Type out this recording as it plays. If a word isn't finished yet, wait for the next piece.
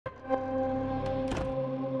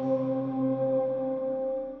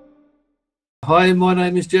Hi, my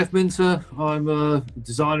name is Jeff Minter. I'm a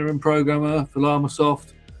designer and programmer for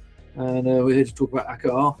Llamasoft, and we're here to talk about Akka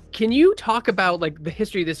Arrh. Can you talk about like the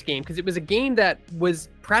history of this game? Because it was a game that was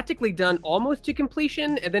practically done almost to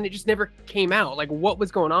completion, and then it just never came out. Like, what was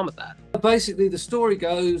going on with that? Basically, the story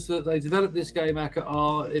goes that they developed this game, Akka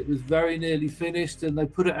Arrh. It was very nearly finished, and they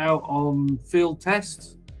put it out on field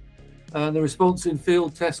tests, and the response in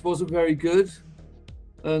field tests wasn't very good.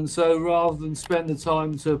 And so rather than spend the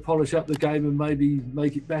time to polish up the game and maybe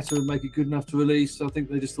make it better and make it good enough to release, I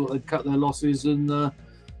think they just thought they'd cut their losses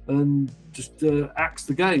and just axe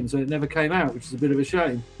the game. So it never came out, which is a bit of a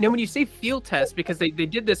shame. Now, when you say field test, because they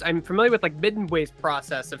did this, I'm familiar with like Midway's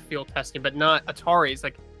process of field testing, but not Atari's.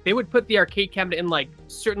 Like, they would put the arcade cabinet in like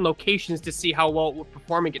certain locations to see how well it would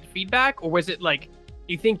perform and get feedback, or was it like,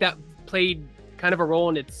 you think that played kind of a role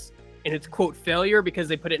in its quote failure because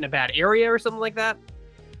they put it in a bad area or something like that?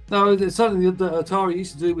 No, it's something that Atari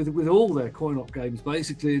used to do with all their coin-op games.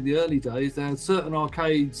 Basically, in the early days, they had certain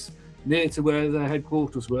arcades near to where their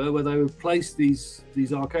headquarters were, where they would place these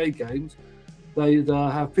arcade games. They'd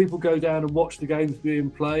have people go down and watch the games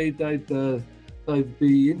being played. They'd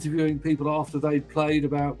be interviewing people after they'd played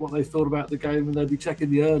about what they thought about the game, and they'd be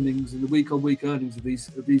checking the earnings and the week-on-week earnings of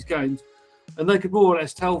these games. And they could more or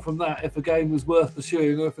less tell from that if a game was worth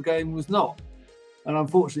pursuing or if a game was not. And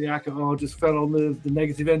unfortunately, Akka Arrh just fell on the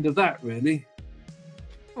negative end of that, really.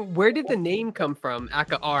 Where did the name come from,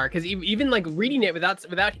 Akka Arrh? Because even like reading it without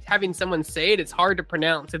having someone say it, it's hard to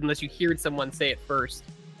pronounce it unless you hear someone say it first.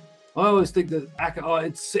 I always think that Akka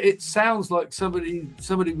Arrh, it sounds like somebody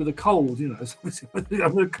with a cold, you know,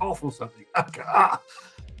 having a cough or something. Akka Arrh.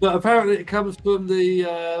 But apparently it comes from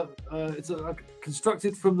the, it's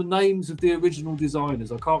constructed from the names of the original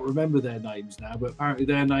designers. I can't remember their names now, but apparently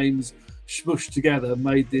their names smushed together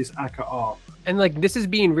made this Akka Arrh. And like, this is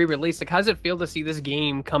being re-released. Like, how does it feel to see this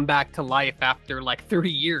game come back to life after like 30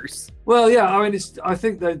 years? Well, yeah, I mean, I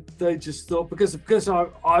think they just thought, because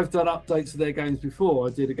I've done updates to their games before.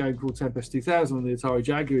 I did a game called Tempest 2000 on the Atari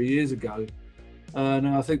Jaguar years ago. And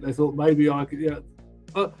I think they thought maybe I could, yeah.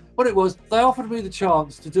 What it was, they offered me the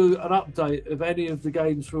chance to do an update of any of the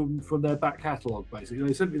games from their back catalogue, basically.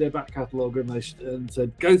 They sent me their back catalogue and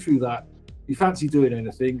said, go through that. If you fancy doing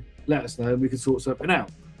anything, let us know and we can sort something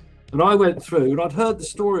out. And I went through and I'd heard the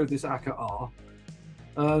story of this Akka Arrh.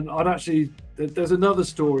 And there's another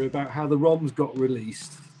story about how the ROMs got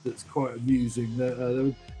released that's quite amusing.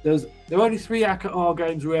 There were only 3 Akka Arrh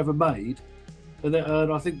games were ever made. And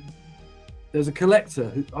I think there's a collector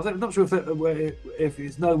who, I'm not sure if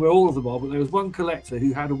it's known where all of them are, but there was one collector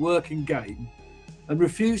who had a working game and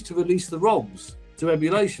refused to release the ROMs to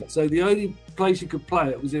emulation. So the only place you could play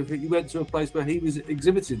it was if you went to a place where he was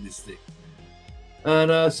exhibiting this thing.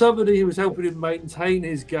 And somebody who was helping him maintain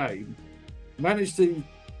his game managed to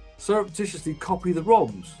surreptitiously copy the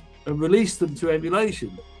ROMs and release them to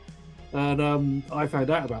emulation. And I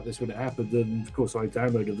found out about this when it happened, and of course I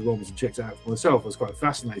downloaded the ROMs and checked it out for myself. I was quite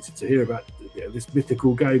fascinated to hear about this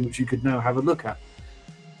mythical game which you could now have a look at.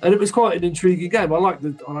 And it was quite an intriguing game. I like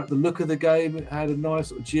the look of the game. It had a nice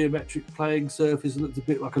sort of geometric playing surface. It looked a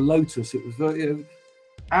bit like a lotus. It was very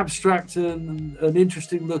abstract and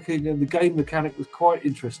interesting looking, and the game mechanic was quite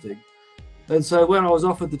interesting. And so when I was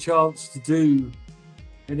offered the chance to do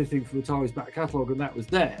anything from Atari's back catalogue and that was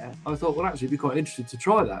there, I thought, well, actually it'd be quite interesting to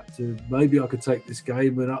try that. Maybe I could take this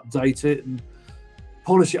game and update it and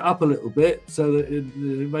polish it up a little bit so that it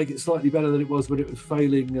make it slightly better than it was when it was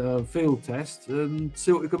failing field test, and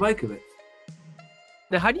see what we could make of it.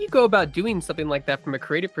 Now, how do you go about doing something like that from a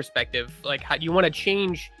creative perspective? Like, how you want to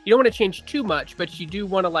change? You don't want to change too much, but you do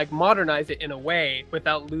want to like modernize it in a way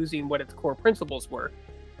without losing what its core principles were.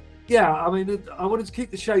 Yeah, I mean, I wanted to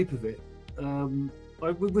keep the shape of it.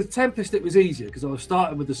 With Tempest, it was easier because I was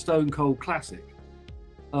starting with the Stone Cold Classic.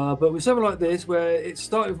 But with something like this, where it's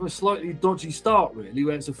starting from a slightly dodgy start, really,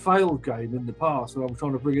 where it's a failed game in the past, and I'm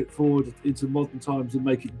trying to bring it forward into modern times and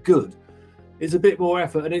make it good, it's a bit more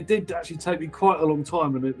effort. And it did actually take me quite a long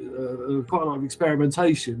time and quite a lot of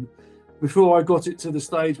experimentation before I got it to the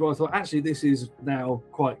stage where I thought, actually, this is now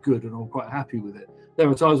quite good and I'm quite happy with it. There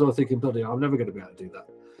were times where I was thinking, bloody hell, I'm never going to be able to do that.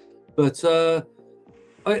 But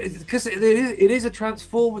because it is a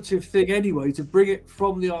transformative thing anyway to bring it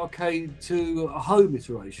from the arcade to a home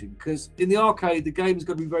iteration, because in the arcade the game's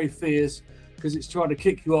got to be very fierce because it's trying to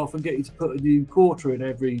kick you off and get you to put a new quarter in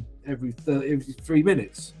every 3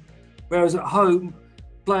 minutes, whereas at home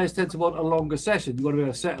players tend to want a longer session. You want to be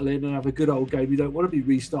able to settle in and have a good old game. You don't want to be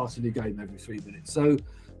restarting your game every 3 minutes. So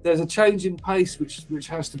there's a change in pace which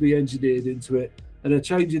has to be engineered into it, and a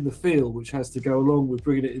change in the feel which has to go along with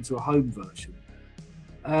bringing it into a home version.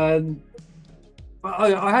 And But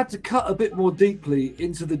I had to cut a bit more deeply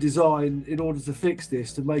into the design in order to fix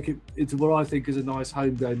this, to make it into what I think is a nice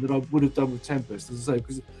home game that I would have done with Tempest, as I say,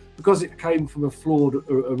 because it came from a flawed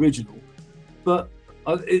original. But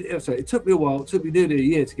it took me a while. It took me nearly a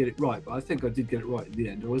year to get it right, but I think I did get it right in the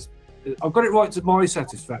end. I got it right to my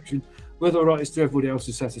satisfaction. Whether or not it's to everybody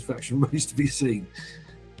else's satisfaction remains to be seen.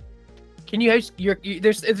 Can you is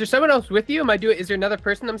there someone else with you? Is there another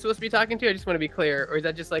person I'm supposed to be talking to? I just want to be clear, or is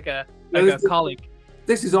that just like a colleague?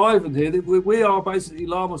 This is Ivan here. We are basically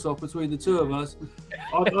Llamasoft between the two of us.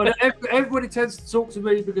 Everybody tends to talk to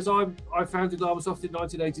me because I founded Llamasoft in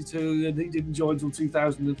 1982 and he didn't join until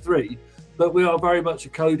 2003. But we are very much a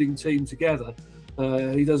coding team together.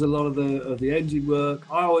 He does a lot of the engine work.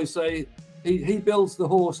 I always say he builds the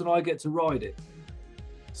horse and I get to ride it.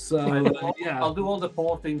 So yeah, I'll do all the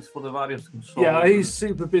portings for the various consoles. Yeah, he's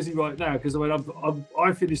super busy right now because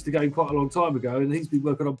I finished the game quite a long time ago, and he's been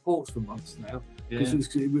working on ports for months now. Yeah.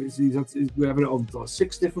 We're having it on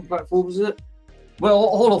 6 different platforms, is it? Well,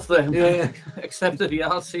 all of them, yeah, except the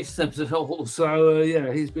VR systems at all. So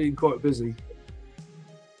yeah, he's been quite busy.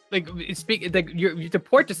 Like you to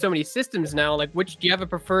port to so many systems now. Like, do you have a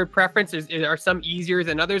preferred preference? Are some easier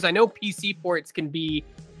than others? I know PC ports can be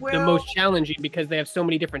the most challenging because they have so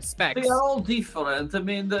many different specs. They are all different. I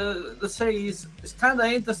mean, let's say it's kind of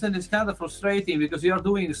interesting. It's kind of frustrating because you are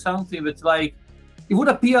doing something that, like, it would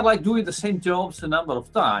appear like doing the same jobs a number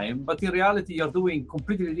of times, but in reality, you're doing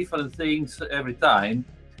completely different things every time.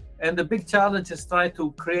 And the big challenge is try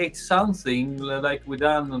to create something like we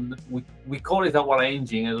done. We call it our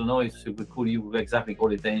engine. I don't know if we could exactly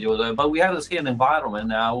call it engine, but we have to see an environment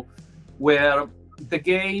now where the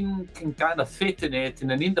game can kind of fit in it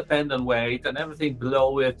in an independent way, and everything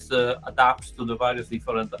below it adapts to the various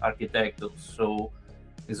different architectures. So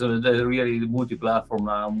it's really multi-platform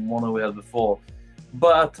now, more than we had before.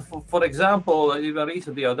 But for example, even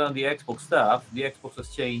recently I've done the Xbox stuff. The Xbox has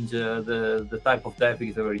changed the type of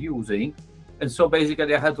graphics they were using. And so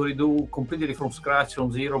basically I had to redo completely from scratch, from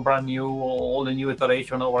zero, brand new, all the new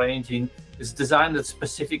iteration of our engine. It's designed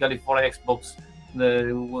specifically for Xbox.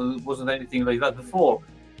 There wasn't anything like that before.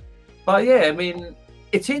 But yeah, I mean,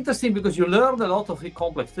 it's interesting because you learn a lot of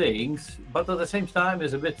complex things, but at the same time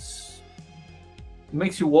it's a bit,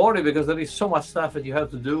 makes you worry because there is so much stuff that you have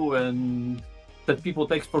to do and that people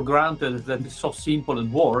take for granted that it's so simple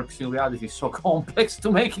and works. In reality, it's so complex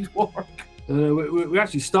to make it work. We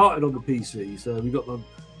actually started on the PC, so we got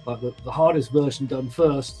the hardest version done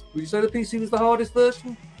first. Would you say the PC was the hardest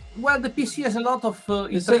version? Well, the PC has a lot of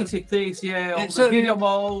intrinsic things, yeah, all the video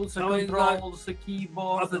modes, the controls, the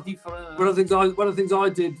keyboard, the different. One of the things I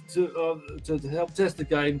did to help test the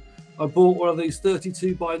game, I bought one of these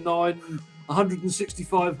 32 by 9,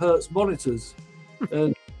 165 hertz monitors,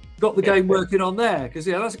 and got the game working on there. Because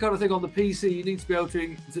yeah, that's the kind of thing on the PC you need to be able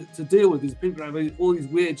to deal with. Is people have all these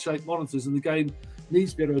weird shaped monitors, and the game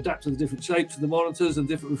needs to be able to adapt to the different shapes of the monitors and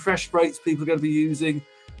different refresh rates people are going to be using.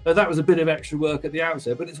 That was a bit of extra work at the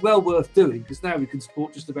outset, but it's well worth doing because now we can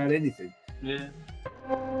support just about anything. Yeah.